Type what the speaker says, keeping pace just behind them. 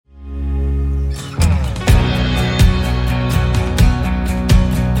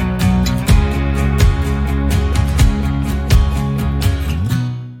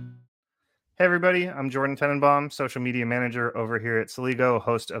everybody. I'm Jordan Tenenbaum, social media manager over here at Celigo,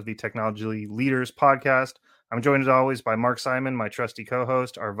 host of the Technology Leaders podcast. I'm joined as always by Mark Simon, my trusty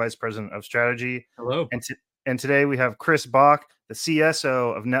co-host, our vice president of strategy. Hello. And today we have Chris Bach, the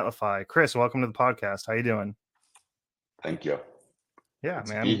CSO of Netlify. Chris, welcome to the podcast. How you doing? Thank you. Yeah, Good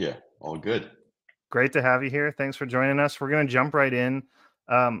man. to be here. All good. Great to have you here. Thanks for joining us. We're going to jump right in.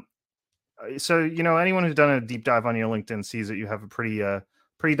 So, anyone who's done a deep dive on your LinkedIn sees that you have a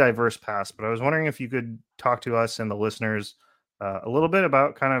pretty diverse past, but I was wondering if you could talk to us and the listeners a little bit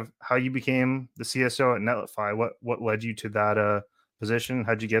about kind of how you became the CSO at Netlify. What led you to that position?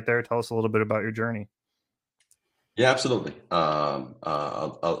 How'd you get there? Tell us a little bit about your journey. Yeah, absolutely.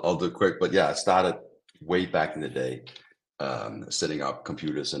 I'll do it quick, but yeah, I started way back in the day, setting up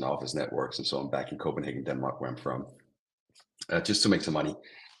computers and office networks and so on back in Copenhagen, Denmark, where I'm from, just to make some money.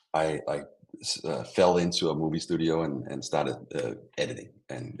 I fell into a movie studio and started editing,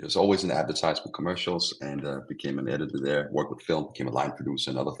 and it was always in advertisement commercials, and became an editor there, worked with film, became a line producer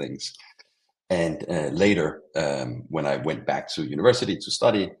and other things. And later, when I went back to university to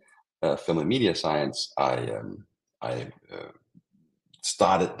study film and media science, I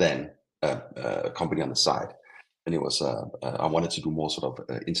started then a company on the side, and it was I wanted to do more sort of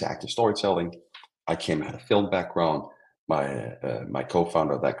interactive storytelling. I had a film background. My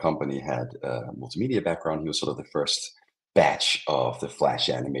co-founder of that company had a multimedia background. He was sort of the first batch of the Flash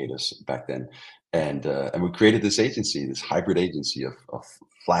animators back then, and we created this agency, this hybrid agency of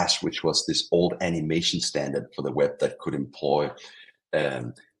Flash, which was this old animation standard for the web that could employ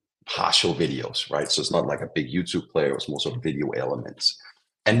partial videos, right? So it's not like a big YouTube player; it was more sort of video elements.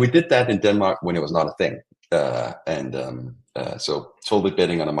 And we did that in Denmark when it was not a thing. So totally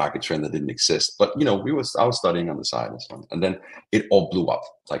betting on a market trend that didn't exist, but I was studying on the side and so on, and then it all blew up.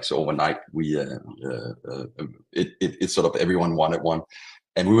 Like, so overnight, we it sort of everyone wanted one,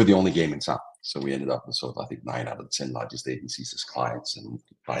 and we were the only game in town. So we ended up with sort of, I think, 9 out of the 10 largest agencies as clients, and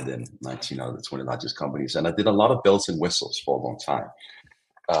by then 19 out of the 20 largest companies. And I did a lot of bells and whistles for a long time.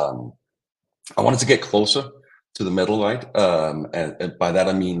 I wanted to get closer to the middle, right? And by that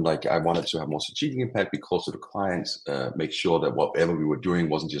I mean, like, I wanted to have more strategic impact, be closer to clients, make sure that whatever we were doing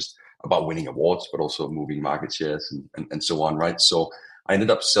wasn't just about winning awards, but also moving market shares and so on, right? So I ended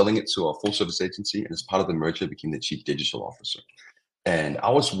up selling it to a full service agency, and as part of the merger, I became the chief digital officer. And I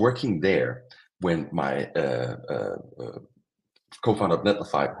was working there when my co-founder of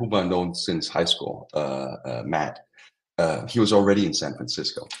Netlify, whom I've known since high school, Matt, he was already in San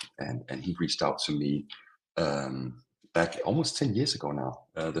Francisco, and he reached out to me back almost 10 years ago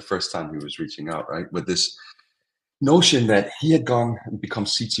now, the first time he was reaching out, right, with this notion that he had gone and become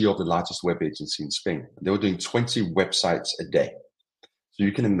CTO of the largest web agency in Spain. They were doing 20 websites a day. So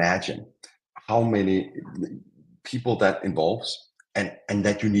you can imagine how many people that involves, and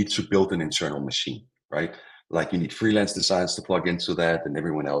that you need to build an internal machine, right? Like, you need freelance designers to plug into that and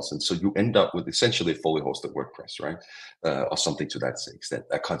everyone else. And so you end up with essentially a fully hosted WordPress, right? Or something to that extent,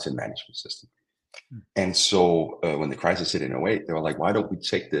 a content management system. And so when the crisis hit in 2008, they were like, why don't we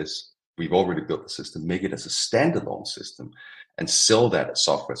take this? We've already built the system, make it as a standalone system, and sell that as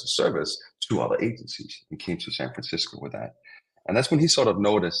software as a service to other agencies, and came to San Francisco with that. And that's when he sort of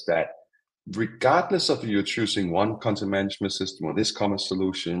noticed that regardless of if you're choosing one content management system or this commerce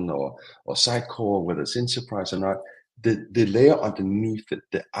solution or Sitecore, whether it's enterprise or not, the layer underneath it,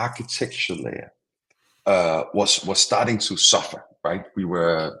 the architecture layer, was starting to suffer, right? We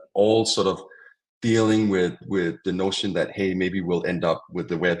were all sort of dealing with the notion that, hey, maybe we'll end up with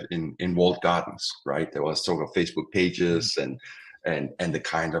the web in walled gardens, right? There was sort of Facebook pages and the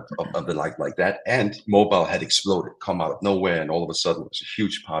kind of the like that. And mobile had exploded, come out of nowhere, and all of a sudden it was a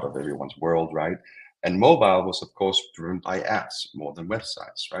huge part of everyone's world, right? And mobile was, of course, driven by apps more than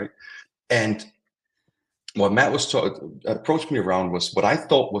websites, right? And what Matt approached me around was what I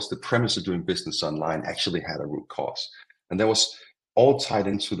thought was the premise of doing business online actually had a root cause. And that was all tied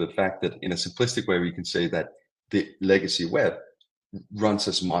into the fact that, in a simplistic way, we can say that the legacy web runs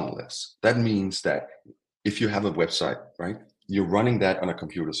as monoliths. That means that if you have a website, right, you're running that on a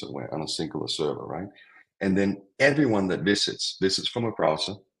computer somewhere, on a singular server, right? And then everyone that visits from a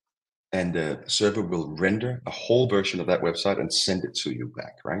browser, and the server will render a whole version of that website and send it to you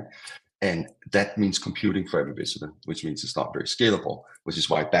back, right? And that means computing for every visitor, which means it's not very scalable, which is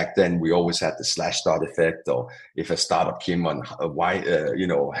why back then we always had the /start effect, or if a startup came on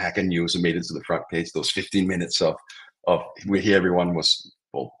Hacker News and made it to the front page, those 15 minutes of we hear everyone was,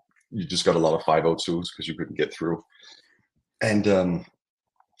 well, you just got a lot of 502s because you couldn't get through. And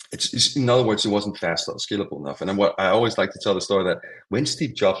it's in other words, it wasn't fast or scalable enough. And what I always like to tell the story that when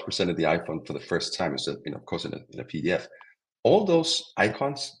Steve Jobs presented the iPhone for the first time, it was, of course, in a PDF. all those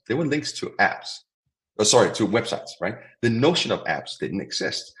icons, they were links to apps. Oh, sorry, to websites, right? The notion of apps didn't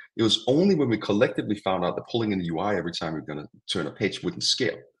exist. It was only when we collectively found out that pulling in the UI every time you're going to turn a page wouldn't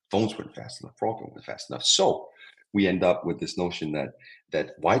scale. Phones weren't fast enough, broadband wasn't fast enough. So we end up with this notion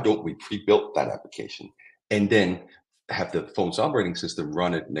that why don't we pre-build that application and then have the phone's operating system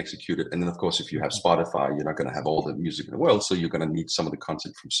run it and execute it. And then, of course, if you have Spotify, you're not going to have all the music in the world, so you're going to need some of the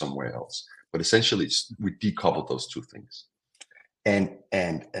content from somewhere else. But essentially, we decoupled those two things. And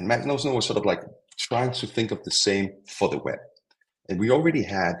Matt Nelson was sort of like trying to think of the same for the web. And we already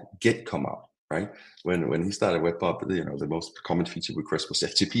had Git come out, right? When he started Webpack, the most common feature request was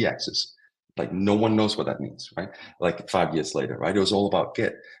FTP access. Like no one knows what that means, right? Like 5 years later, right? It was all about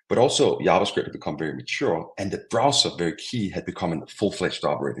Git. But also JavaScript had become very mature, and the browser, very key, had become a full-fledged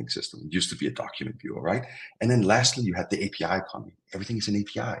operating system. It used to be a document viewer, right? And then lastly, you had the API economy. Everything is an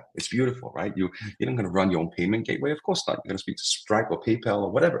API. It's beautiful, right? You're not going to run your own payment gateway. Of course not. You're going to speak to Stripe or PayPal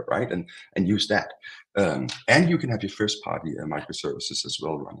or whatever, right? And use that. And you can have your first-party microservices as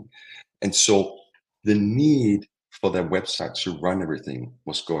well running. And so the need for their website to run everything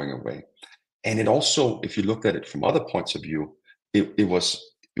was going away. And it also, if you looked at it from other points of view, it was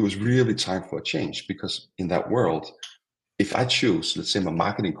really time for a change, because in that world, if I choose, let's say I'm a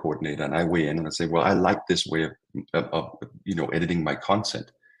marketing coordinator and I weigh in and I say, well, I like this way of editing my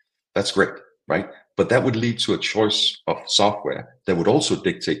content, that's great, right? But that would lead to a choice of software that would also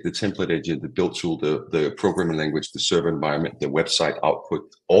dictate the template engine, the build tool, the programming language, the server environment, the website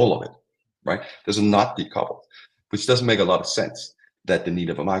output, all of it, right? Those are not decoupled, which doesn't make a lot of sense, that the need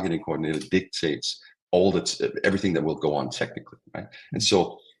of a marketing coordinator dictates everything that will go on technically, right? And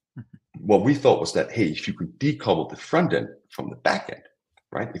so what we thought was that, hey, if you could decouple the front end from the back end,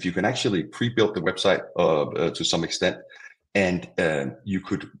 right? If you can actually pre-build the website to some extent, and you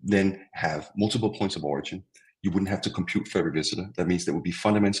could then have multiple points of origin. You wouldn't have to compute for every visitor. That means that would be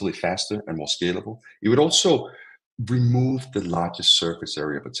fundamentally faster and more scalable. It would also remove the largest surface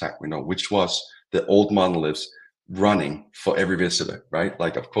area of attack we know, which was the old monoliths running for every visitor, right?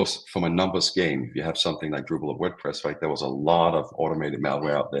 Like, of course, from a numbers game, if you have something like Drupal or WordPress, right, there was a lot of automated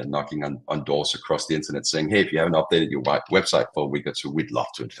malware out there knocking on doors across the internet saying, hey, if you haven't updated your website for a week or two, we'd love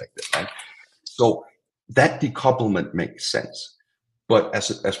to infect it, right? So that decouplement makes sense. But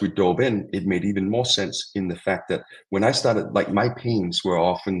as we dove in, it made even more sense in the fact that when I started, like, my pains were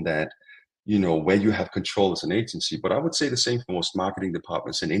often that, where you have control as an agency, but I would say the same for most marketing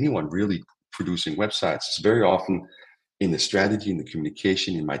departments and anyone really producing websites. It's very often in the strategy, in the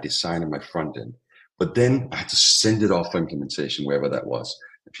communication, in my design, and my front end. But then I had to send it off for implementation, wherever that was.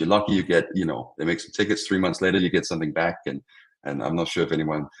 If you're lucky, you get, they make some tickets. 3 months later, you get something back. And I'm not sure if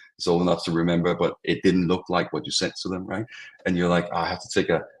anyone is old enough to remember, but it didn't look like what you sent to them, right? And you're like, I have to take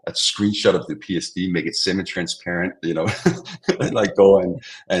a screenshot of the PSD, make it semi-transparent, like go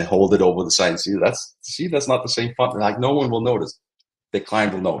and hold it over the site and see, that's not the same font. Like, no one will notice. The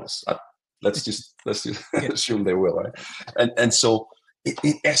client will notice. Let's just assume they will, right? And so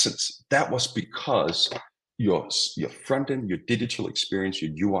in essence, that was because your front end, your digital experience,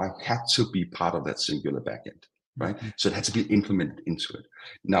 your UI had to be part of that singular backend, right? So it had to be implemented into it.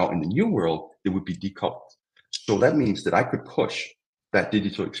 Now, in the new world, it would be decoupled. So that means that I could push that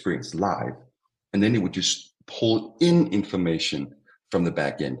digital experience live, and then it would just pull in information from the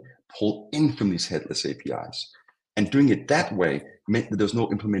backend, pull in from these headless APIs. And doing it that way meant that there's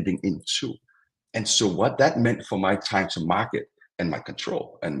no implementing into. And so what that meant for my time to market and my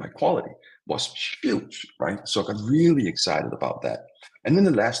control and my quality was huge, right? So I got really excited about that. And then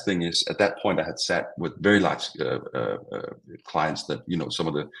the last thing is, at that point, I had sat with very large clients that, some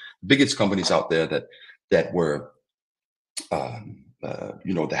of the biggest companies out there that were,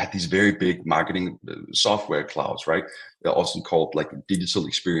 they had these very big marketing software clouds, right? They're also called like digital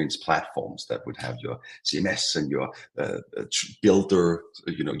experience platforms that would have your CMS and your builder,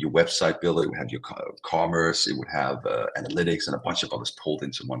 your website builder. It would have your commerce. It would have analytics and a bunch of others pulled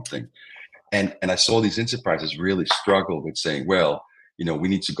into one thing. And I saw these enterprises really struggle with saying, well, we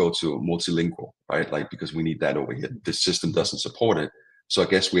need to go to multilingual, right? Like, because we need that over here. The system doesn't support it. So I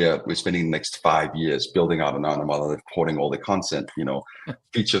guess we're spending the next 5 years building out an monolith, porting all the content,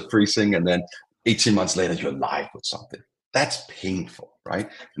 feature freezing, and then 18 months later, you're live with something. That's painful, right?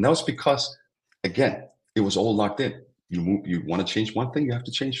 And that was because, again, it was all locked in. You want to change one thing, you have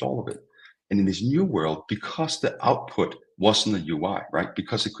to change all of it. And in this new world, because the output wasn't a UI, right?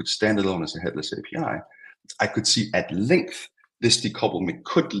 Because it could stand alone as a headless API, I could see at length this decouplement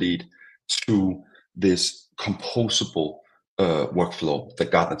could lead to this composable workflow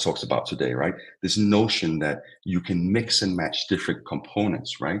that Gartner talks about today, right? This notion that you can mix and match different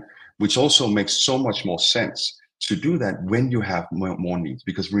components, right? Which also makes so much more sense to do that when you have more needs.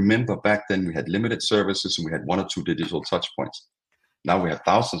 Because remember, back then we had limited services and we had 1 or 2 digital touch points. Now we have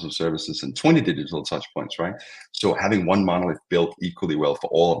thousands of services and 20 digital touch points, right? So having one monolith built equally well for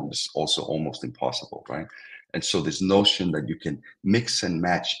all of them is also almost impossible, right? And so this notion that you can mix and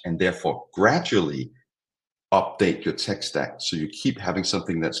match and therefore gradually update your tech stack so you keep having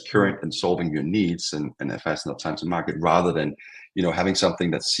something that's current and solving your needs and a fast enough time to market, rather than having something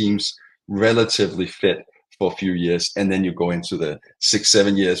that seems relatively fit for a few years and then you go into the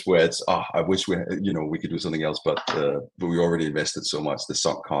 6-7 years where it's I wish we could do something else, but we already invested so much, the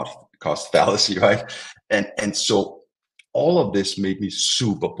sunk cost fallacy, right? And so all of this made me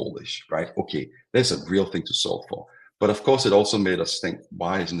super bullish, right? Okay, there's a real thing to solve for. But of course, it also made us think,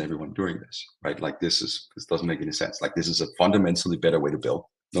 why isn't everyone doing this, right? Like this doesn't make any sense. Like this is a fundamentally better way to build,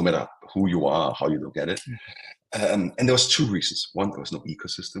 no matter who you are, how you look at it. And there was 2 reasons. One, there was no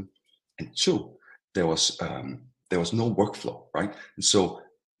ecosystem, and 2, there was no workflow, right? And so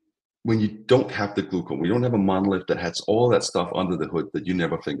when you don't have the glue code, when you don't have a monolith that has all that stuff under the hood that you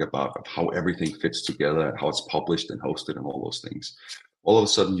never think about, of how everything fits together and how it's published and hosted and all those things, all of a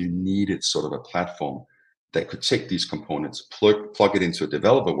sudden you needed sort of a platform that could take these components, plug it into a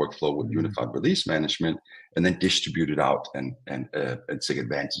developer workflow with unified release management, and then distribute it out and take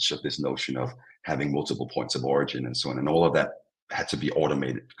advantage of this notion of having multiple points of origin and so on. And all of that had to be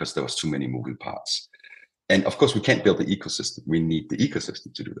automated because there was too many moving parts. And of course, we can't build the ecosystem. We need the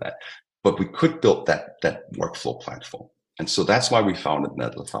ecosystem to do that. But we could build that workflow platform. And so that's why we founded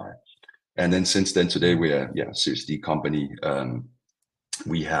Netlify. And then since then, today we're a Series D company.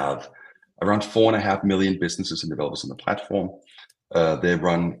 We have around 4.5 million businesses and developers on the platform. They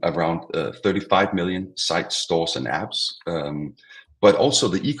run around 35 million sites, stores, and apps. But also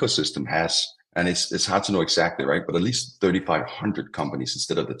the ecosystem has, and it's hard to know exactly, right? But at least 3,500 companies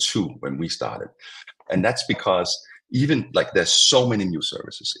instead of the 2 when we started. And that's because even like there's so many new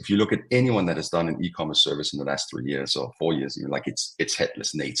services. If you look at anyone that has done an e-commerce service in the last 3 years or 4 years, even like it's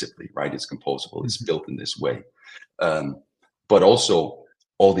headless natively, right? It's composable, it's built in this way. But also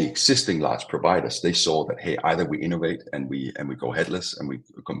all the existing large providers, they saw that, hey, either we innovate and we go headless and we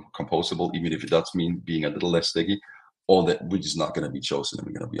composable, even if it does mean being a little less sticky, or that we're just not going to be chosen and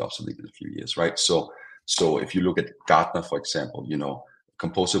we're going to be obsolete in a few years, right? So if you look at Gartner, for example,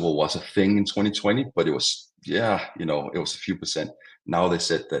 composable was a thing in 2020, but it was, it was a few percent. Now they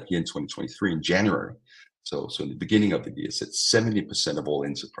said that here in 2023, in January, so in the beginning of the year, said 70% of all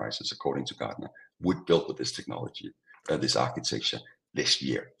enterprises, according to Gartner, would build with this technology, this architecture this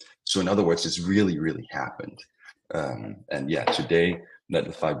year. So in other words, it's really, really happened. And today,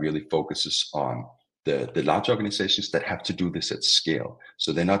 Netlify really focuses on the large organizations that have to do this at scale.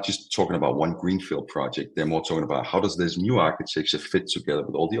 So they're not just talking about one greenfield project. They're more talking about how does this new architecture fit together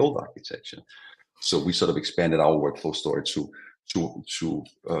with all the old architecture. So we sort of expanded our workflow story to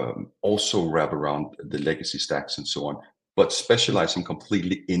also wrap around the legacy stacks and so on, but specializing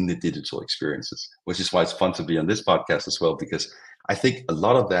completely in the digital experiences, which is why it's fun to be on this podcast as well, because I think a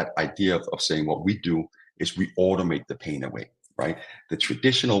lot of that idea of saying what we do is we automate the pain away. Right? The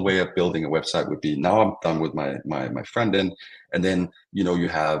traditional way of building a website would be, now I'm done with my front end, and then you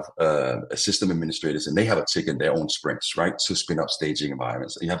have a system administrators, and they have a tick in their own sprints, right? To spin up staging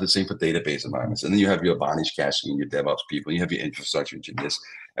environments. And you have the same for database environments, and then you have your varnish caching, your DevOps people, you have your infrastructure engineers,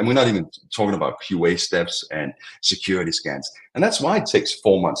 and we're not even talking about QA steps and security scans. And that's why it takes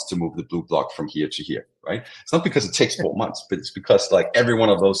 4 months to move the blue block from here to here, right? It's not because it takes 4 months, but it's because like every one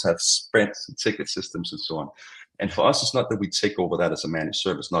of those have sprints and ticket systems and so on. And for us, it's not that we take over that as a managed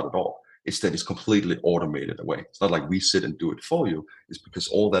service, not at all. It's that it's completely automated away. It's not like we sit and do it for you. It's because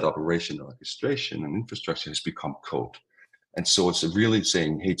all that operational orchestration and infrastructure has become code. And so it's really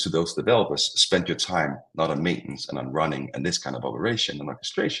saying, hey, to those developers, spend your time not on maintenance and on running and this kind of operation and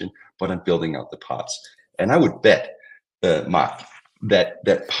orchestration, but on building out the parts. And I would bet, Mark,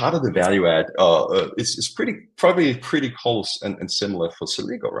 that part of the value add is probably pretty close and similar for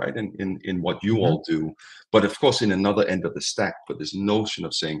Celigo, right? In what you all do, but of course in another end of the stack. But this notion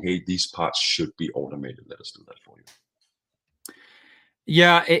of saying, hey, these parts should be automated. Let us do that for you.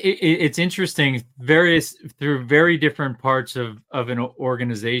 Yeah, it's interesting. Through very different parts of an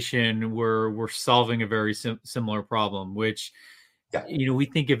organization, we're solving a very similar problem, which. Yeah. We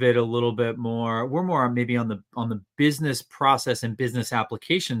think of it a little bit more. We're more maybe on the business process and business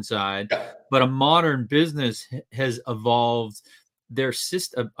application side, but a modern business has evolved their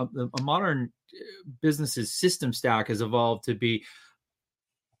system. A modern business's system stack has evolved to be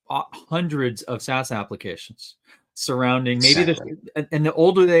hundreds of SaaS applications surrounding maybe and the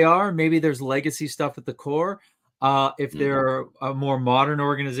older they are, maybe there's legacy stuff at the core. If they're a more modern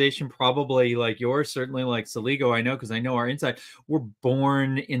organization, probably like yours, certainly like Celigo, I know, because I know our inside, we're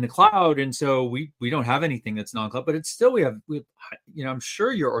born in the cloud. And so we don't have anything that's non-cloud, but it's still, we have, I'm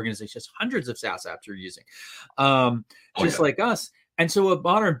sure your organization has hundreds of SaaS apps you're using, like us. And so a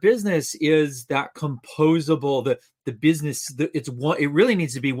modern business is that composable, the business, it really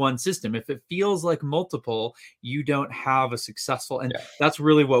needs to be one system. If it feels like multiple, you don't have a successful, and that's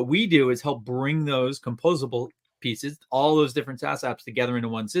really what we do, is help bring those composable pieces, all those different SaaS apps together into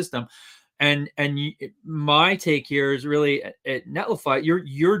one system. And my take here is really at Netlify,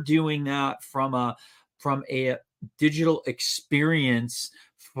 you're doing that from a digital experience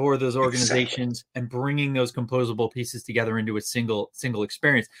for those organizations, and bringing those composable pieces together into a single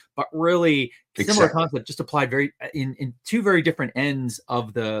experience, but really similar concept, just applied very in two very different ends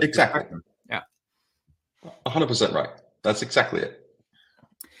of the spectrum. Yeah, 100% right. That's exactly it.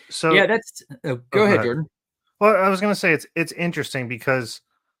 So yeah, that's go ahead, Jordan. Well, I was going to say it's interesting because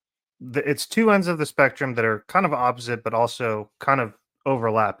it's two ends of the spectrum that are kind of opposite, but also kind of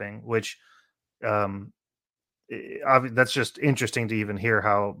overlapping, which that's just interesting to even hear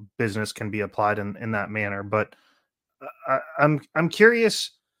how business can be applied in that manner. But I'm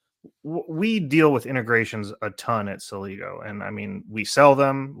curious. We deal with integrations a ton at Celigo, and I mean, we sell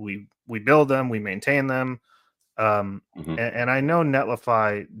them, we build them, we maintain them, and I know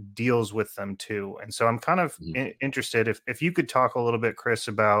Netlify deals with them too. And so I'm kind of interested if you could talk a little bit, Chris,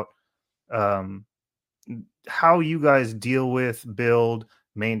 about how you guys deal with, build,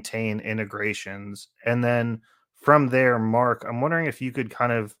 maintain integrations, and then from there, Mark, I'm wondering if you could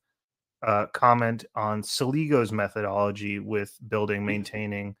kind of comment on Celigo's methodology with building,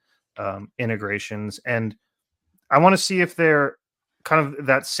 maintaining integrations. And I want to see if they're kind of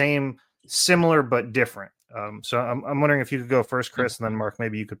that same, similar, but different. So I'm wondering if you could go first, Chris, and then Mark,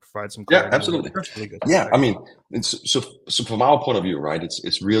 maybe you could provide some clarity. Yeah, absolutely. Yeah, I mean, so from our point of view, right,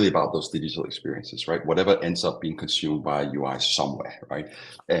 it's really about those digital experiences, right? Whatever ends up being consumed by UI somewhere, right?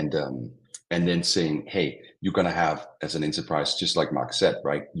 And then saying, hey, you're going to have, as an enterprise, just like Mark said,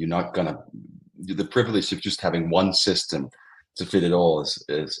 right? You're not going to, the privilege of just having one system to fit it all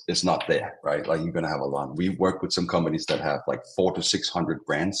is not there, right? Like, you're going to have a lot. We work with some companies that have like 400 to 600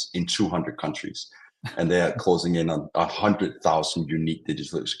 brands in 200 countries, and they're closing in on 100,000 unique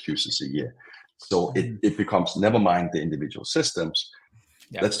digital executions a year. So it becomes, never mind the individual systems.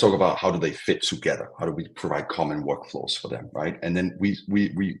 Yeah. Let's talk about how do they fit together? How do we provide common workflows for them, right? And then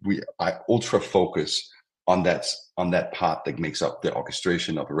I ultra focus on that part that makes up the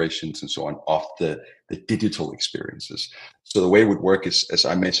orchestration, operations, and so on of the digital experiences. So the way it would work is, as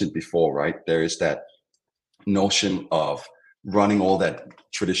I mentioned before, right? There is that notion of running all that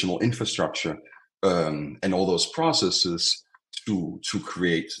traditional infrastructure and all those processes to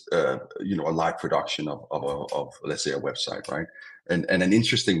create a live production of let's say a website, right? And an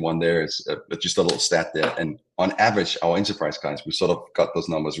interesting one there is just a little stat there. And on average, our enterprise clients, we sort of got those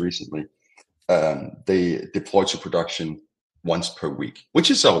numbers recently. They deploy to production once per week,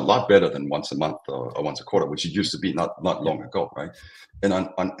 which is a lot better than once a month or once a quarter, which it used to be not long ago, right? And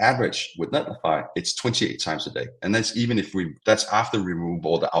on average with Netlify, it's 28 times a day. And that's even if that's after we remove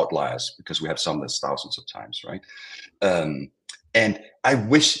all the outliers, because we have some that's thousands of times, right? And I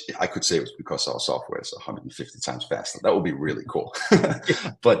wish I could say it was because our software is 150 times faster. That would be really cool.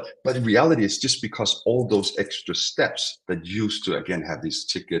 But in reality, it's just because all those extra steps that used to, again, have these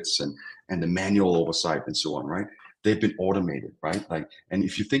tickets and the manual oversight and so on, right? They've been automated, right? Like, and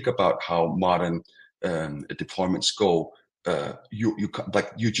if you think about how modern deployments go, you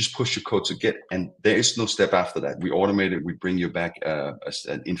just push your code to Git, and there is no step after that. We automate it. We bring you back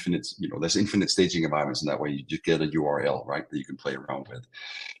an infinite, there's infinite staging environments, and that way you just get a URL, right, that you can play around with.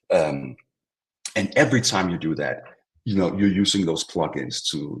 And every time you do that, you're using those plugins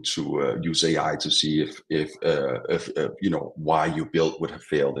to use AI to see if why you built would have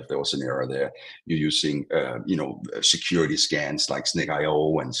failed if there was an error there. You're using security scans like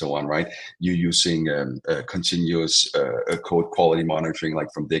Snake.io and so on, right? You're using continuous code quality monitoring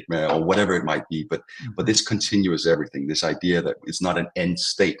like from Digma or whatever it might be. But this continuous everything, this idea that it's not an end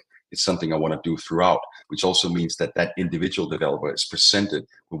state. It's something I want to do throughout, which also means that individual developer is presented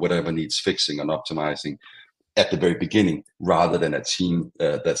with whatever needs fixing and optimizing at the very beginning, rather than a team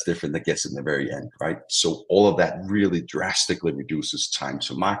that's different that gets in the very end, right? So all of that really drastically reduces time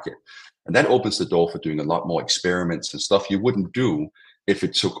to market. And that opens the door for doing a lot more experiments and stuff you wouldn't do if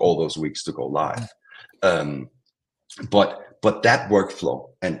it took all those weeks to go live. But that workflow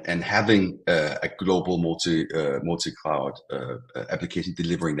and having a global multi-cloud application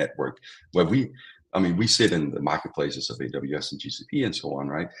delivery network where I mean, we sit in the marketplaces of AWS and GCP and so on,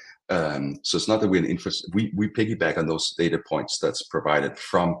 right? So it's not that we're an we piggyback on those data points that's provided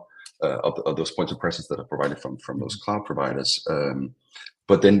from of those points of presence that are provided from those cloud providers.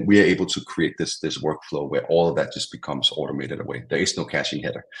 But then we are able to create this workflow where all of that just becomes automated away. There is no caching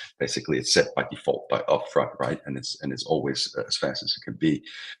header. Basically, it's set by default by upfront, right? And it's always as fast as it can be.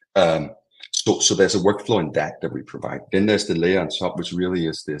 So there's a workflow in that we provide. Then there's the layer on top, which really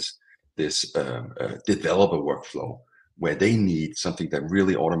is this developer workflow where they need something that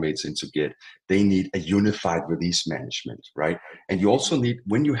really automates into Git. They need a unified release management, right? And you also need,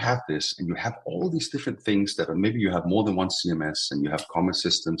 when you have this and you have all these different things that are, maybe you have more than one CMS and you have common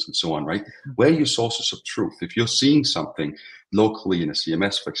systems and so on, right? Where are your sources of truth? If you're seeing something locally in a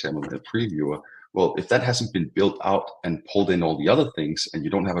CMS, for example, in a previewer, well, if that hasn't been built out and pulled in all the other things and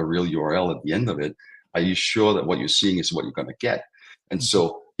you don't have a real URL at the end of it, are you sure that what you're seeing is what you're going to get? And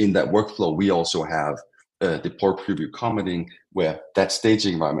so in that workflow, we also have deploy preview commenting, where that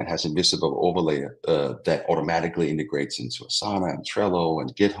staging environment has a visible overlay that automatically integrates into Asana and Trello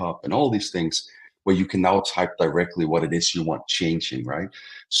and GitHub and all these things, where you can now type directly what it is you want changing, right?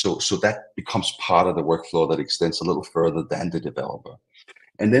 So that becomes part of the workflow that extends a little further than the developer.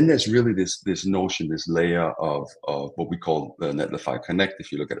 And then there's really this notion, this layer of what we call the Netlify Connect,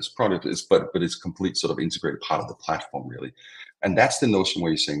 if you look at its product, but it's complete sort of integrated part of the platform, really. And that's the notion where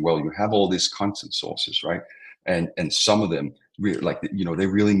you're saying, well, you have all these content sources, right? And some of them, they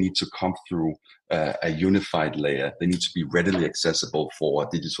really need to come through a unified layer. They need to be readily accessible for a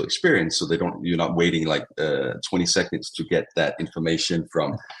digital experience, so you're not waiting like 20 seconds to get that information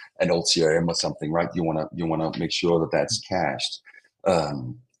from an old CRM or something, right? You wanna make sure that that's cached.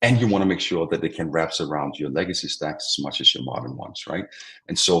 And you want to make sure that they can wrap around your legacy stacks as much as your modern ones, right?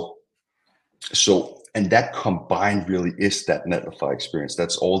 And so that combined really is that Netlify experience.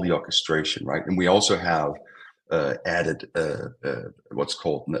 That's all the orchestration, right? And we also have added what's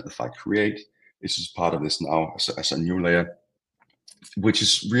called Netlify Create. This is part of this now as a new layer, which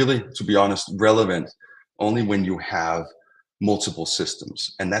is really, to be honest, relevant only when you have multiple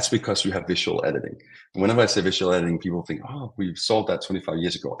systems. And that's because you have visual editing. And whenever I say visual editing, people think, oh, we've solved that 25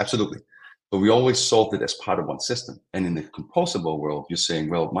 years ago. Absolutely. But we always solved it as part of one system. And in the composable world, you're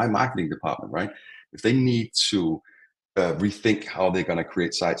saying, well, my marketing department, right? If they need to rethink how they're going to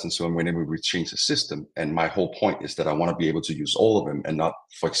create sites and so on whenever we change the system. And my whole point is that I want to be able to use all of them and not,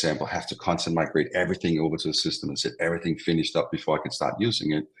 for example, have to constantly migrate everything over to the system and set everything finished up before I can start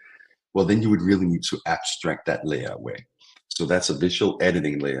using it. Well, then you would really need to abstract that layer away. So that's a visual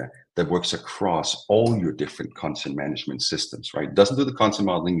editing layer that works across all your different content management systems, right? It doesn't do the content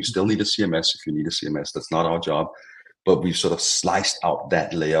modeling. You still need a CMS if you need a CMS. That's not our job. But we've sort of sliced out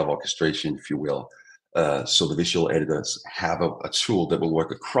that layer of orchestration, if you will. So the visual editors have a tool that will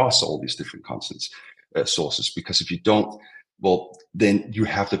work across all these different content sources. Because if you don't, well, then you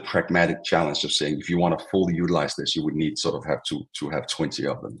have the pragmatic challenge of saying, if you want to fully utilize this, you would need sort of have to have 20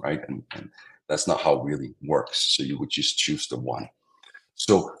 of them, right? And that's not how it really works. So you would just choose the one.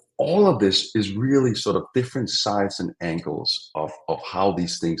 So all of this is really sort of different sides and angles of how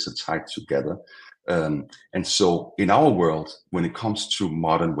these things are tied together. And so in our world, when it comes to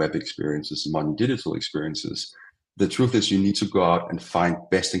modern web experiences, modern digital experiences, the truth is you need to go out and find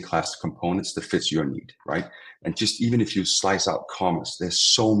best-in-class components that fits your need, right? And just even if you slice out commerce, there's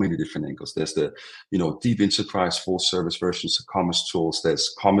so many different angles. There's the, deep enterprise full service versions of commerce tools.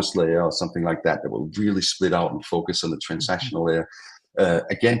 There's commerce layer or something like that will really split out and focus on the transactional layer.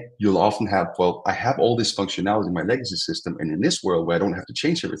 Again, you'll often have, well, I have all this functionality in my legacy system, and in this world where I don't have to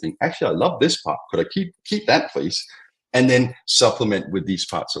change everything, actually, I love this part. Could I keep that, please? And then supplement with these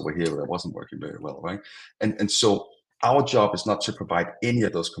parts over here that wasn't working very well, right? And so our job is not to provide any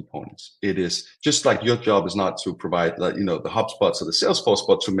of those components. It is just like your job is not to provide, the HubSpots or the Salesforce,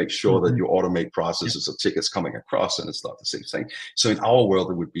 but to make sure that you automate processes of tickets coming across, and it's not the same thing. So in our world,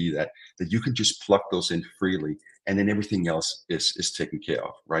 it would be that you can just plug those in freely, and then everything else is taken care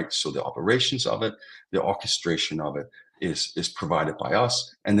of, right? So the operations of it, the orchestration of it is provided by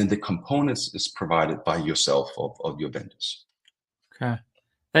us, and then the components is provided by yourself of your vendors. Okay.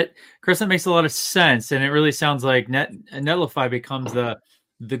 Chris, that makes a lot of sense, and it really sounds like Netlify becomes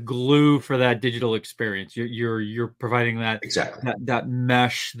the glue for that digital experience. You're providing that exactly that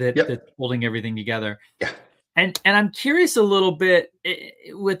mesh that's holding everything together. Yeah. And I'm curious a little bit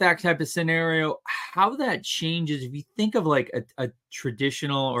with that type of scenario, how that changes if you think of like a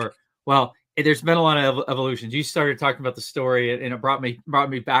traditional there's been a lot of evolutions. You started talking about the story, and it brought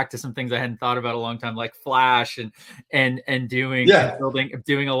me back to some things I hadn't thought about a long time, like Flash and doing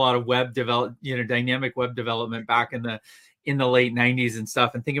a lot of web develop, dynamic web development back in the in the late 90s and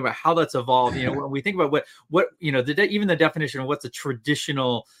stuff, and think about how that's evolved. You know, when we think about what you know, even the definition of what's a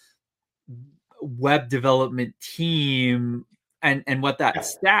traditional web development team and what that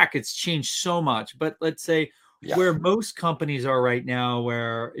stack, it's changed so much. But let's say where most companies are right now,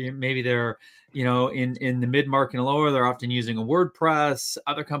 where maybe they're, you know, in the mid-market and lower, they're often using a WordPress.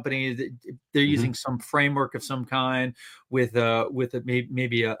 Other companies, they're using some framework of some kind with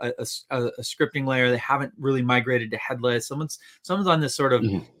maybe a scripting layer. They haven't really migrated to headless. Someone's on this sort of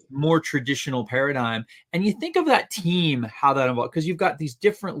more traditional paradigm. And you think of that team, how that evolved, because you've got these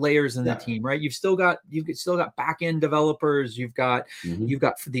different layers in the team, right? You've still got back-end developers. You've got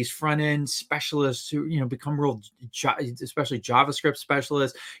these front-end specialists who, you know, become real, especially JavaScript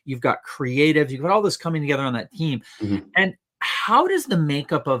specialists. You've got creatives. You've got all this coming together on that team. And how does the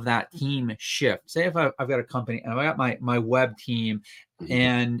makeup of that team shift? Say if I've got a company and I've got my web team,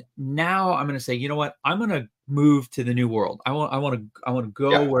 and now I'm going to say, you know what, I'm going to move to the new world. I want to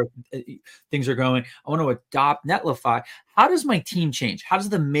go where things are going. I want to adopt Netlify. How does my team change? How does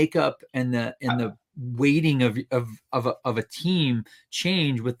the makeup and the weighting of a team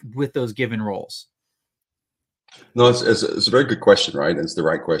change with those given roles? No, it's a very good question, right? It's the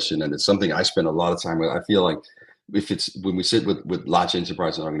right question, and it's something I spend a lot of time with. I feel like when we sit with large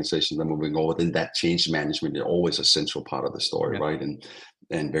enterprise and organizations and moving over, then that change management is always a central part of the story, right?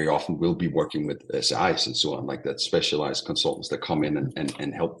 And very often we'll be working with SIs and so on, like that specialized consultants that come in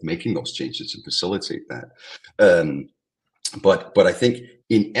and help making those changes and facilitate that. But I think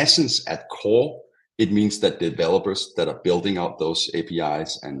in essence, at core, it means that developers that are building out those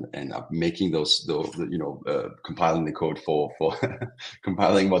APIs and are making those compiling the code for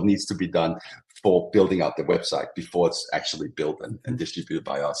compiling what needs to be done for building out the website before it's actually built and distributed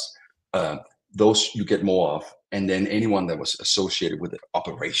by us. Those you get more of. And then anyone that was associated with the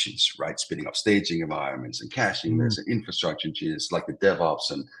operations, right? Spinning up staging environments and caching, there's an infrastructure engineers like the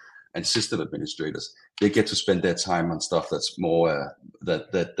DevOps and system administrators. They get to spend their time on stuff that's more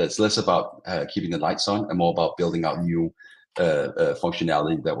that's less about keeping the lights on and more about building out new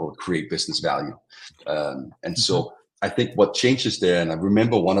functionality that will create business value. And so I think what changes there, and I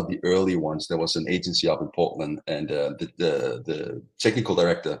remember one of the early ones, there was an agency up in Portland, and the technical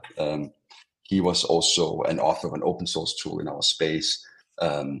director, he was also an author of an open source tool in our space.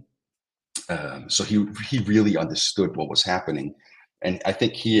 So he really understood what was happening. And I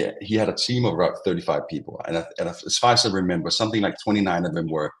think he had a team of about 35 people. And as far as I remember, something like 29 of them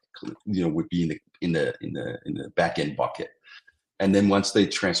were, would be in the back end bucket. And then once they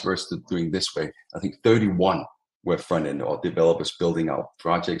transferred to doing this way, I think 31 were front end or developers building out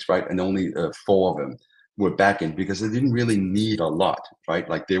projects, right? And only 4 of them were back end because they didn't really need a lot, right?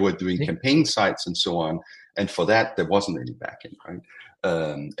 Like they were doing campaign sites and so on. And for that, there wasn't any back end, right?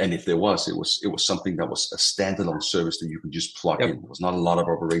 And if there was, it was something that was a standalone service that you can just plug in. There was not a lot of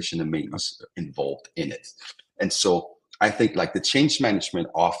operation and maintenance involved in it. And so I think like the change management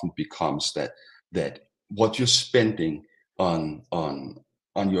often becomes that what you're spending on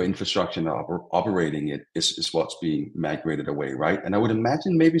your infrastructure and operating it is what's being migrated away, right? And I would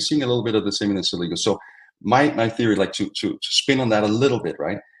imagine maybe seeing a little bit of the same in Siligo. So my theory, like to spin on that a little bit,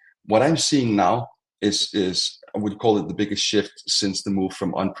 right? What I'm seeing now is I would call it the biggest shift since the move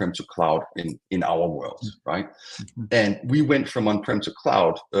from on-prem to cloud in our world, right? And we went from on-prem to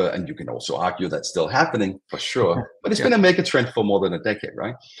cloud, and you can also argue that's still happening for sure, but it's been a mega trend for more than a decade,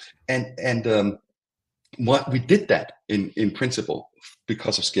 right? And what we did that in principle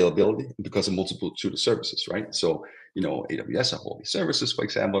because of scalability, because of multitude of services, right? So AWS have all these services, for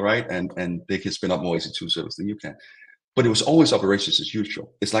example, right? And they can spin up more EC2 service than you can. But it was always operations as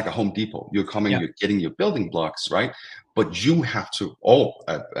usual. It's like a Home Depot. You're coming, you're getting your building blocks, right? But you have to,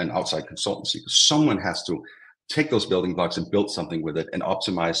 an outside consultancy, someone has to take those building blocks and build something with it and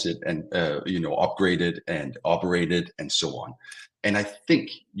optimize it and, upgrade it and operate it and so on. And I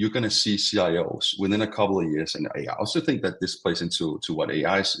think you're going to see CIOs within a couple of years, and I also think that this plays into what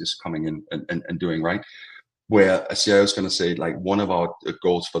AI is coming in and doing, right? Where a CIO is going to say, like, one of our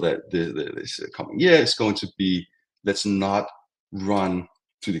goals for this coming year is going to be, let's not run,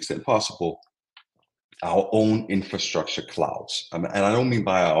 to the extent possible, our own infrastructure clouds. And I don't mean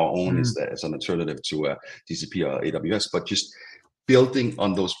by our own as an alternative to GCP or AWS, but just building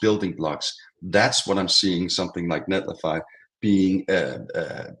on those building blocks. That's what I'm seeing, something like Netlify being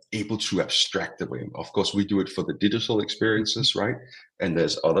able to abstract away. Of course, we do it for the digital experiences, right? And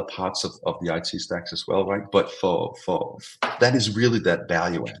there's other parts of the IT stacks as well, right? But for that is really that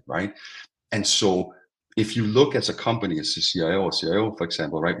value add, right? And so if you look as a company, as a CIO or CIO, for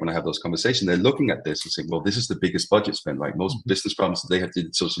example, right, when I have those conversations, they're looking at this and saying, well, this is the biggest budget spend, right? Most business problems today have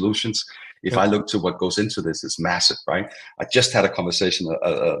digital solutions. If I look to what goes into this, it's massive, right? I just had a conversation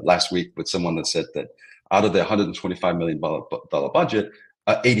last week with someone that said that out of their $125 million budget,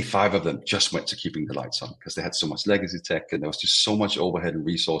 85 of them just went to keeping the lights on because they had so much legacy tech and there was just so much overhead and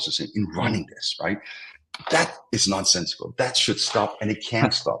resources in running this, right? That is nonsensical. That should stop, and it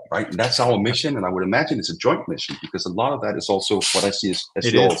can't stop, right? And that's our mission, and I would imagine it's a joint mission because a lot of that is also what I see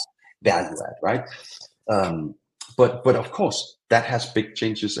as yours value add, right? But of course, that has big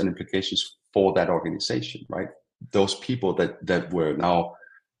changes and implications for that organization, right? Those people that were now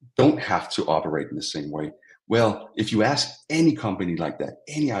don't have to operate in the same way. Well, if you ask any company like that,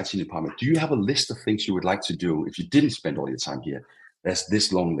 any IT department, do you have a list of things you would like to do if you didn't spend all your time here? There's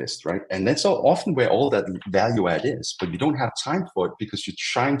this long list, right? And that's often where all that value add is, but you don't have time for it because you're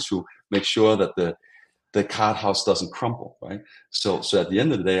trying to make sure that the card house doesn't crumble, right? So at the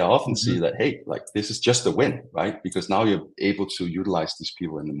end of the day, I often see that, hey, like this is just a win, right? Because now you're able to utilize these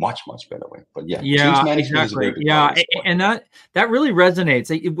people in a much, much better way. But change management is a very big part of this point. And that really resonates.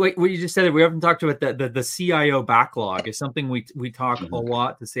 What you just said, we haven't talked about the CIO backlog is something we talk a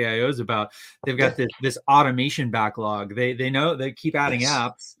lot to CIOs about. They've got this automation backlog. They know they keep adding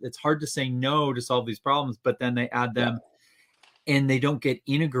apps. It's hard to say no to solve these problems, but then they add them. And they don't get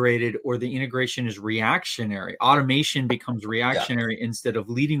integrated, or the integration is reactionary. Automation becomes reactionary instead of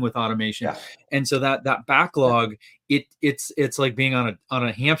leading with automation. And so that backlog, it's like being on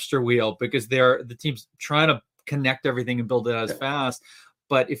a hamster wheel because the team's trying to connect everything and build it as fast.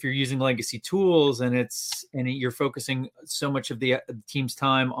 But if you're using legacy tools and you're focusing so much of the team's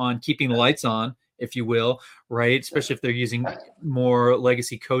time on keeping the lights on, if you will, right? Especially if they're using more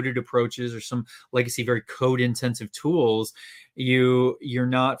legacy coded approaches or some legacy, very code intensive tools, you're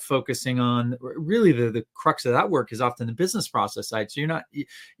not focusing on really the crux of that work is often the business process side. So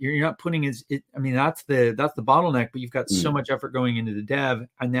you're not putting that's the bottleneck, but you've got so much effort going into the dev.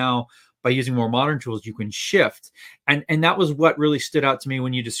 And now by using more modern tools, you can shift. And that was what really stood out to me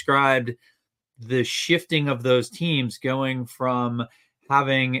when you described the shifting of those teams going from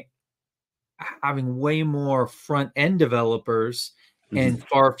having way more front-end developers and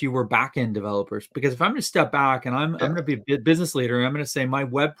far fewer back-end developers. Because if I'm going to step back and I'm going to be a business leader, and I'm going to say my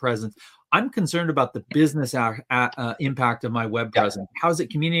web presence, I'm concerned about the business impact of my web presence. How is it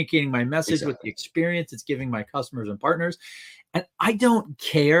communicating my message with the experience it's giving my customers and partners? And I don't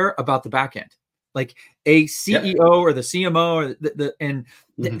care about the back-end. Like a CEO or the CMO or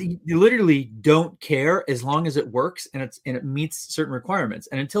you literally don't care as long as it works and it meets certain requirements.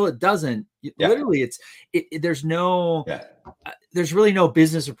 And until it doesn't, literally there's really no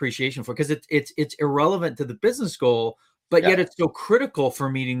business appreciation for it because it's irrelevant to the business goal, but yet it's so critical for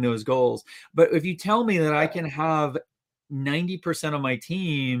meeting those goals. But if you tell me that I can have 90% of my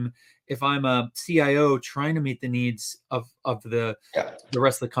team, if I'm a CIO trying to meet the needs of the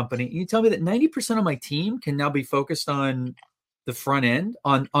rest of the company, and you tell me that 90% of my team can now be focused on the front end,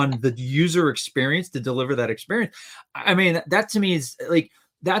 on the user experience to deliver that experience. I mean, that to me is like,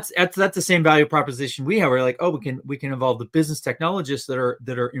 that's the same value proposition we have. We're like, we can involve the business technologists that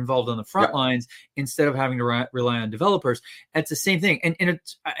are involved on the front lines instead of having to rely on developers. It's the same thing. And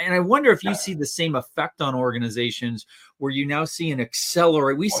I wonder if you see the same effect on organizations where you now see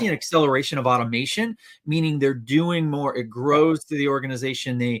we see an acceleration of automation, meaning they're doing more. It grows through the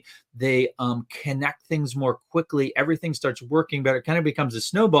organization. They connect things more quickly. Everything starts working better. It kind of becomes a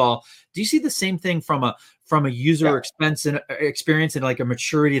snowball. Do you see the same thing from a user experience and like a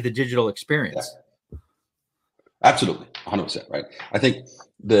maturity of the digital experience? Absolutely, 100%, right? I think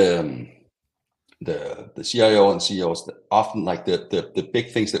the CIO and CEOs often like the big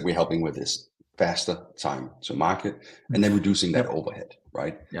things that we're helping with is faster time to market and then reducing that overhead,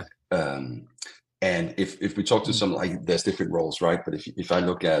 right? And if we talk to some, like there's different roles, right? But if I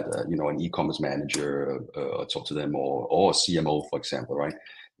look at an e-commerce manager or talk to them or a CMO, for example, right?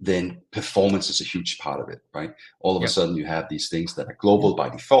 Then performance is a huge part of it, right? All of a sudden you have these things that are global by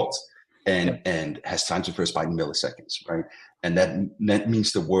default and has time to first by milliseconds, right? And that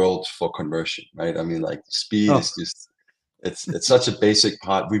means the world for conversion, right? I mean, like speed is just, it's such a basic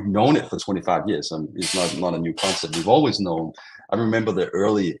part. We've known it for 25 years. It's not a new concept. We've always known. I remember the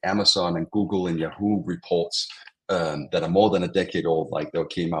early Amazon and Google and Yahoo reports that are more than a decade old, like they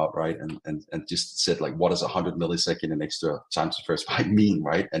came out, right? And just said like, what does 100 millisecond and extra time to first byte mean,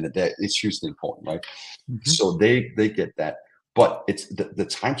 right? And that it's hugely important, right? So they get that. But it's the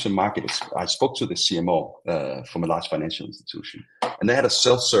time to market. I spoke to the CMO from a large financial institution, and they had a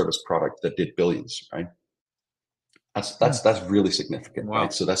self-service product that did billions, right? That's really significant,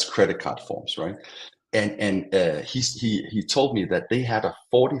 right? So that's credit card forms, right? he told me that they had a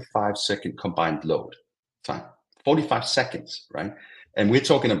 45-second combined load time, 45 seconds, right? And we're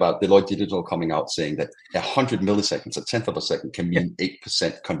talking about Deloitte Digital coming out saying that 100 milliseconds, a tenth of a second, can mean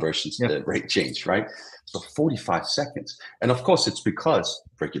 8% conversion rate change, right? So 45 seconds. And of course, it's because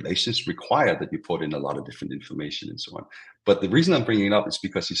regulations require that you put in a lot of different information and so on. But the reason I'm bringing it up is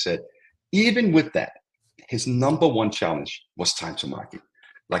because he said, even with that, his number one challenge was time to market.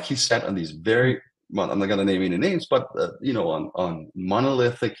 Like he sat on these very, well, I'm not going to name any names, but on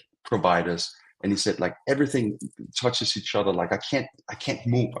monolithic providers. And he said, like, everything touches each other. Like, I can't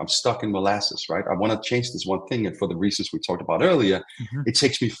move. I'm stuck in molasses, right? I want to change this one thing. And for the reasons we talked about earlier, it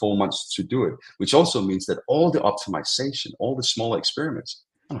takes me 4 months to do it, which also means that all the optimization, all the smaller experiments,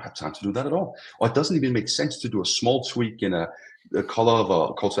 I don't have time to do that at all. Or it doesn't even make sense to do a small tweak in the color of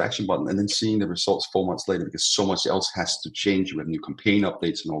a call to action button and then seeing the results 4 months later, because so much else has to change. We have new campaign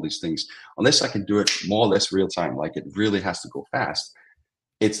updates and all these things. Unless I can do it more or less real time, like it really has to go fast,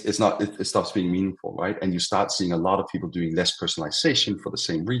 it stops being meaningful, right? And you start seeing a lot of people doing less personalization for the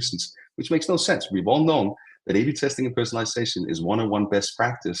same reasons, which makes no sense. We've all known that A/B testing and personalization is one-on-one best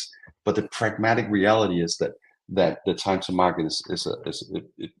practice, but the pragmatic reality is that the time to market stops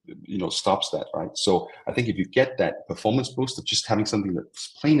that, right? So I think if you get that performance boost of just having something that's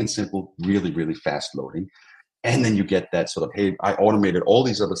plain and simple, really, really fast loading, and then you get that sort of, hey, I automated all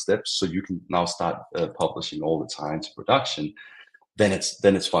these other steps, so you can now start publishing all the time to production. Then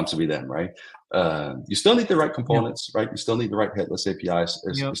it's fun to be them, right? You still need the right components, right? You still need the right headless APIs.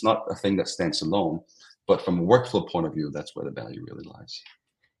 It's not a thing that stands alone, but from a workflow point of view, that's where the value really lies.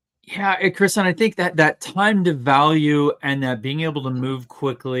 Yeah, Chris, and I think that time to value and that being able to move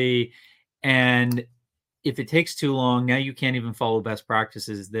quickly, and if it takes too long, now you can't even follow best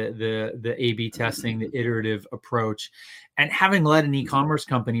practices, the A/B testing, the iterative approach. And having led an e-commerce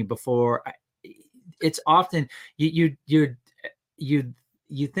company before, it's often you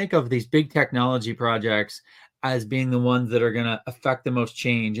think of these big technology projects as being the ones that are going to affect the most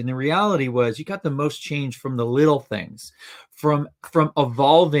change. And the reality was you got the most change from the little things, from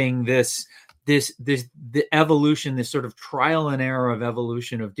evolving the evolution, this sort of trial and error of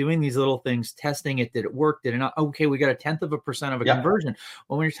evolution of doing these little things, testing it. Did it work? Did it not? Okay, we got a 0.1% of a conversion.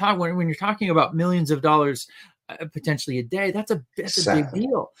 Well, when you're talking about millions of dollars, potentially a day, that's a big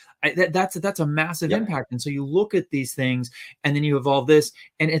deal. That's a massive impact. And so you look at these things, and then you evolve this,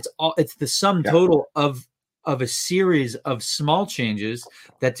 and it's the sum total of a series of small changes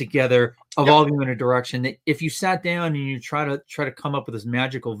that together evolve you in a direction that if you sat down and you try to come up with this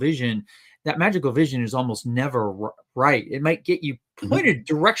magical vision, that magical vision is almost never right. It might get you pointed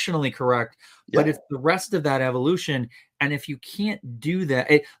directionally correct, but it's the rest of that evolution. And if you can't do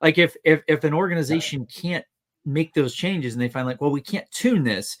that, like if an organization can't make those changes and they find like, well, we can't tune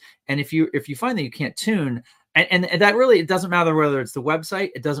this. And if you find that you can't tune, and that really, it doesn't matter whether it's the website,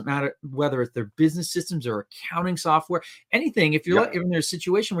 it doesn't matter whether it's their business systems or accounting software, anything. If you're in a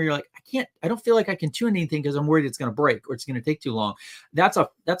situation where you're like, I don't feel like I can tune anything because I'm worried it's going to break or it's going to take too long. That's a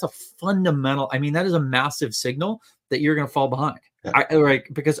fundamental, I mean, that is a massive signal that you're going to fall behind. Right,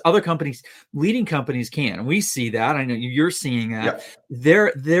 because other companies, leading companies can, and we see that. I know you're seeing that. They're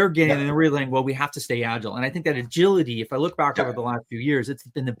getting and they're realizing, well, we have to stay agile. And I think that agility, if I look back over the last few years, it's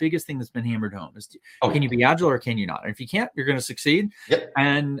been the biggest thing that's been hammered home. Is can you be agile or can you not? And if you can't, you're going to succeed.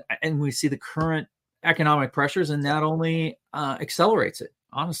 And we see the current economic pressures, and that only accelerates it.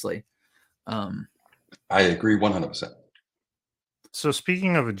 Honestly, I agree 100%. So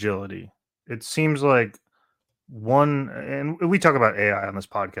speaking of agility, it seems like and we talk about AI on this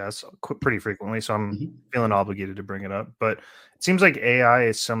podcast pretty frequently, so I'm feeling obligated to bring it up. But it seems like AI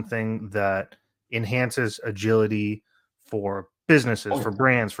is something that enhances agility for businesses, for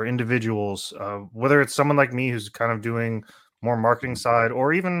brands, for individuals, whether it's someone like me who's kind of doing more marketing side,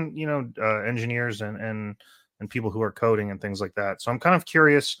 or even engineers and people who are coding and things like that. So I'm kind of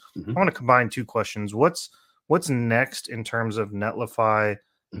curious. I want to combine two questions. What's next in terms of Netlify?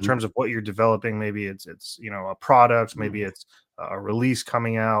 In terms of what you're developing, maybe it's a product, maybe it's a release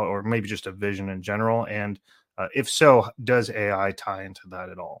coming out, or maybe just a vision in general. And if so, does AI tie into that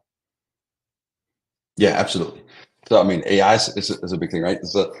at all? Yeah, absolutely. So I mean, AI is a big thing, right?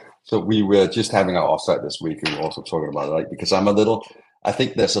 So we were just having our offsite this week, and we're also talking about it, right? Because I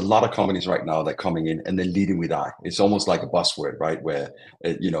think there's a lot of companies right now that coming in and they're leading with AI. It's almost like a buzzword, right? Where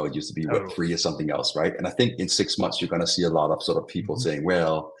it used to be Web3 or something else, right? And I think in 6 months you're going to see a lot of sort of people saying,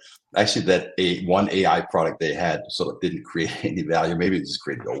 well, actually that one AI product they had sort of didn't create any value. Maybe it just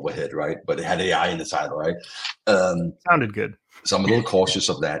created overhead, right? But it had AI in the title, right? Sounded good. So I'm a little cautious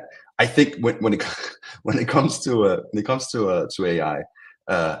of that. I think when it comes to AI,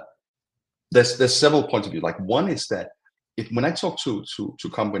 there's several points of view. Like one is that when I talk to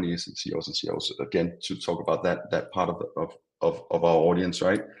companies and CEOs again, to talk about that part of our audience,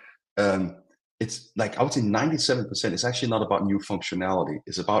 right? It's like, I would say 97% is actually not about new functionality.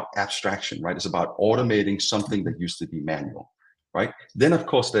 It's about abstraction, right? It's about automating something that used to be manual, right? Then, of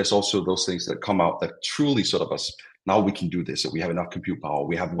course, there's also those things that come out that truly sort of us, now we can do this, or we have enough compute power,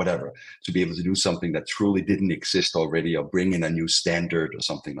 we have whatever, to be able to do something that truly didn't exist already, or bring in a new standard or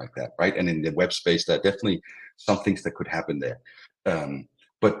something like that, right? And in the web space, there are definitely some things that could happen there.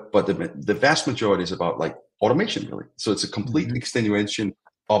 But the vast majority is about like automation, really. So it's a complete extenuation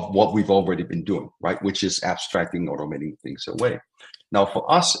of what we've already been doing, right? Which is abstracting, automating things away. Now,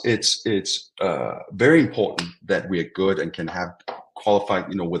 for us, it's very important that we are good and can have qualified,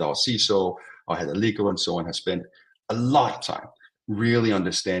 with our CISO, our head of legal, and so on, has spent a lot of time really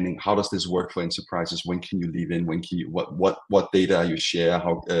understanding how does this work for enterprises. When can you leave in? When can you? What data are you share?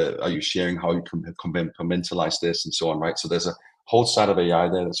 How are you sharing? How you compartmentalize this, and so on, right? So there's a whole side of AI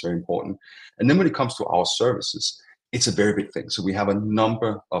there that's very important. And then when it comes to our services, it's a very big thing. So we have a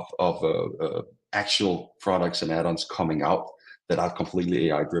number of actual products and add-ons coming out that are completely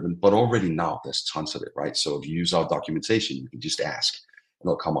AI driven, but already now there's tons of it, right? So if you use our documentation, you can just ask, and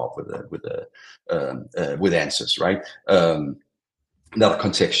they'll come up with answers, right? That are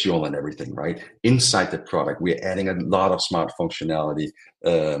contextual and everything, right? Inside the product, we're adding a lot of smart functionality,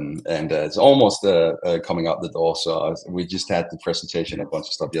 and it's almost coming out the door. So we just had the presentation, a bunch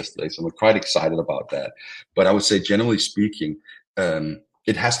of stuff yesterday, so we're quite excited about that. But I would say, generally speaking,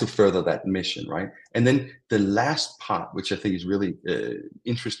 it has to further that mission, right? And then the last part, which I think is really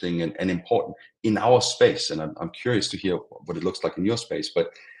interesting and important in our space, and I'm curious to hear what it looks like in your space,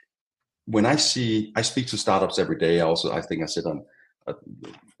 but when I speak to startups every day. I think I sit on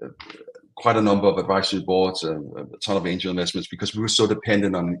quite a number of advisory boards, a ton of angel investments, because we were so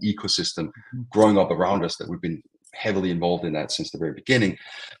dependent on an ecosystem growing up around us that we've been heavily involved in that since the very beginning.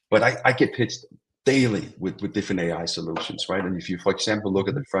 But I get pitched daily with different AI solutions, right? And if you, for example, look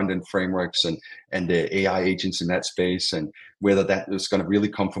at the front-end frameworks and the AI agents in that space, and whether that is going to really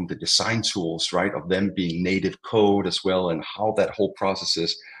come from the design tools, right, of them being native code as well, and how that whole process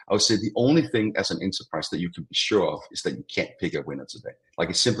is, I would say the only thing as an enterprise that you can be sure of is that you can't pick a winner today.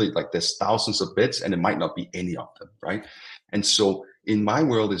 Like, it's simply like there's thousands of bits and it might not be any of them, right? And so in my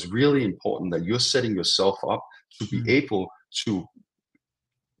world, it's really important that you're setting yourself up to be able to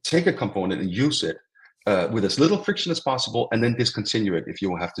take a component and use it with as little friction as possible, and then discontinue it if you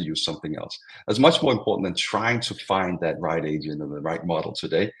will have to use something else. That's much more important than trying to find that right agent or the right model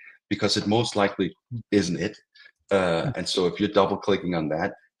today, because it most likely isn't it. And so if you're double clicking on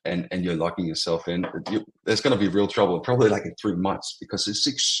that and you're locking yourself in, there's going to be real trouble, probably like in 3 months, because it's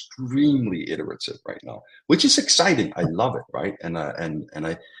extremely iterative right now, which is exciting. I love it, right? And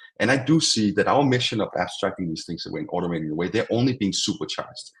I do see that our mission of abstracting these things away and automating away, they're only being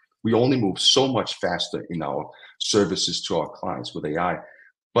supercharged. We only move so much faster in our services to our clients with AI.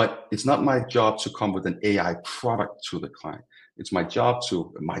 But it's not my job to come with an AI product to the client. It's my job,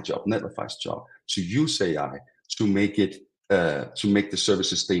 Netlify's job, to use AI to make it, to make the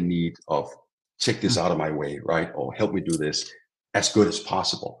services they need of take this out of my way, right? Or help me do this as good as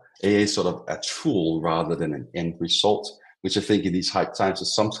possible. AI is sort of a tool rather than an end result, which I think in these high times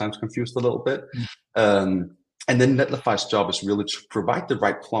is sometimes confused a little bit. And then Netlify's job is really to provide the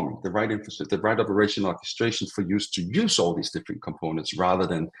right plumbing, the right infrastructure, the right operational orchestration for you to use all these different components, rather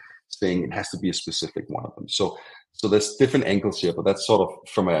than saying it has to be a specific one of them. So there's different angles here, but that's sort of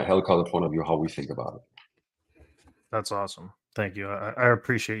from a helicopter point of view how we think about it. That's awesome. Thank you. I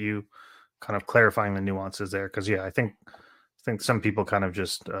appreciate you kind of clarifying the nuances there, because I think some people kind of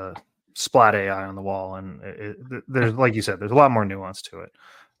just splat AI on the wall, and there's, like you said, there's a lot more nuance to it.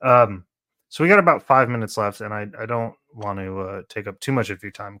 So we got about 5 minutes left, and I don't want to take up too much of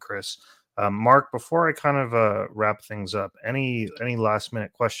your time, Chris. Mark, before I kind of wrap things up, any last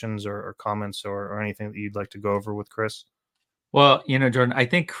minute questions or comments or anything that you'd like to go over with Chris? Well, Jordan, I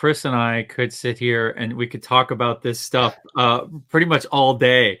think Chris and I could sit here and we could talk about this stuff pretty much all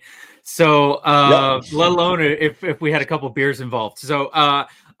day. So, let alone if we had a couple beers involved. So, I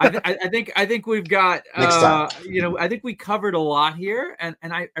think we've got, I think we covered a lot here, and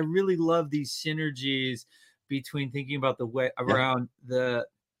I really love these synergies between thinking about the way around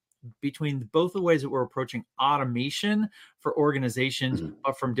between both the ways that we're approaching automation for organizations,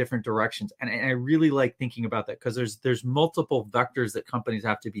 but from different directions. And I really like thinking about that, because there's multiple vectors that companies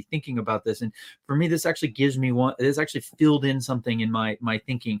have to be thinking about this. And for me, this actually gives me this actually filled in something in my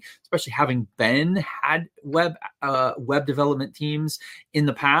thinking, especially having had web development teams in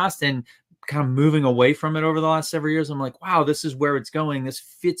the past, and kind of moving away from it over the last several years. I'm like, wow, this is where it's going. This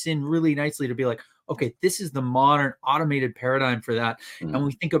fits in really nicely to be like, okay, this is the modern automated paradigm for that. And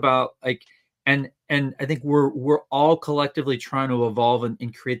we think about like, and I think we're all collectively trying to evolve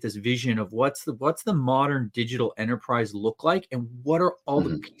and create this vision of what's the modern digital enterprise look like, and what are all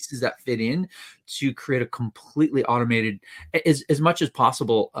the pieces that fit in to create a completely automated, as much as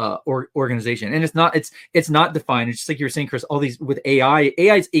possible, organization. And it's not defined. It's just like you were saying, Chris. All these with AI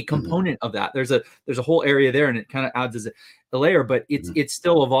is a component of that. There's a whole area there, and it kind of adds as a layer, but it's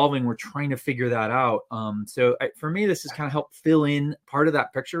still evolving. We're trying to figure that out. So for me, this has kind of helped fill in part of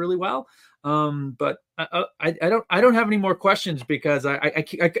that picture really well. But I don't have any more questions because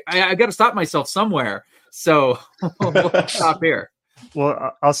I got to stop myself somewhere. So we'll stop here.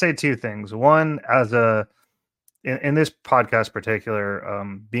 Well, I'll say two things. One, in this podcast particular,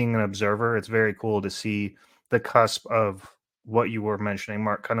 being an observer, it's very cool to see the cusp of what you were mentioning,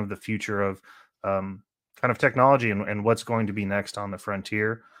 Mark, kind of the future of kind of technology and what's going to be next on the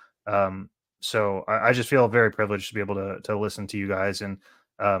frontier. So I just feel very privileged to be able to listen to you guys. And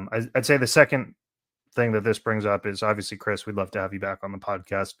I'd say the second thing that this brings up is obviously, Chris, we'd love to have you back on the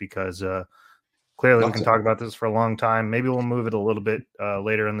podcast because clearly we can talk about this for a long time. Maybe we'll move it a little bit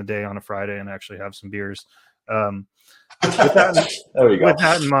later in the day on a Friday and actually have some beers. With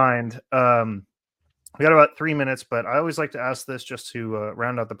that in mind, we got about 3 minutes, but I always like to ask this just to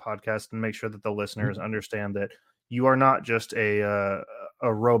round out the podcast and make sure that the listeners understand that you are not just a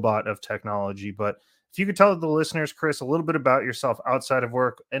robot of technology, but if you could tell the listeners, Chris, a little bit about yourself outside of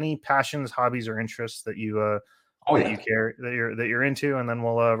work, any passions, hobbies, or interests that you you care that you're into, and then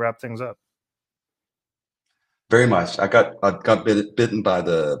we'll wrap things up. Very much. I got bitten by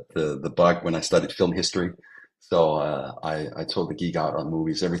the bug when I studied film history. So I totally geek out on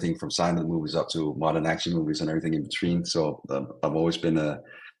movies, everything from silent movies up to modern action movies and everything in between. So I've always been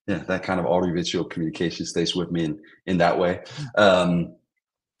that kind of audiovisual communication stays with me in that way.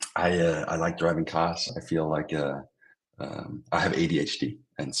 I like driving cars. I feel like I have ADHD,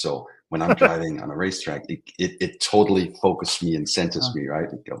 and so when I'm driving on a racetrack, it totally focuses me and centers me, right?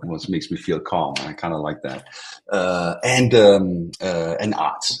 It almost makes me feel calm. I kind of like that, and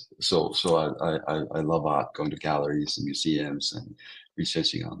art. So I love art, going to galleries and museums and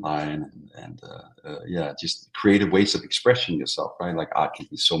researching online and just creative ways of expressing yourself, right? Like art can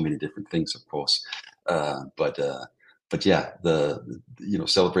be so many different things, of course, but yeah,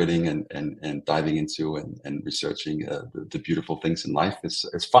 celebrating and diving into and researching the beautiful things in life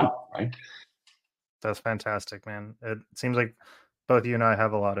is fun, right? That's fantastic, man. It seems like both you and I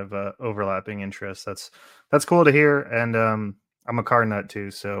have a lot of overlapping interests. That's cool to hear. And I'm a car nut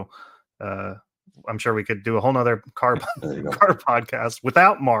too, so I'm sure we could do a whole nother car podcast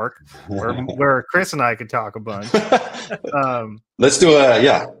without Mark, where Chris and I could talk a bunch. Let's do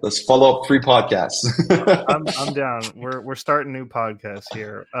let's follow up 3 podcasts. I'm down. We're starting new podcasts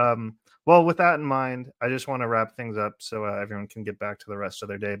here. Well, with that in mind, I just want to wrap things up so everyone can get back to the rest of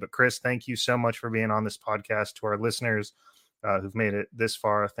their day. But Chris, thank you so much for being on this podcast. To our listeners who've made it this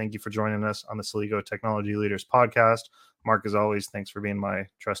far, thank you for joining us on the Sligo Technology Leaders podcast. Mark, as always, thanks for being my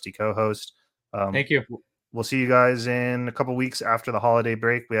trusty co-host. Thank you. We'll see you guys in a couple weeks after the holiday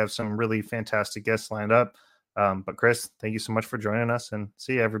break. We have some really fantastic guests lined up. But Chris, thank you so much for joining us, and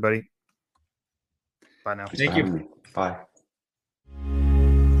see you, everybody. Bye now. Thank you. Bye.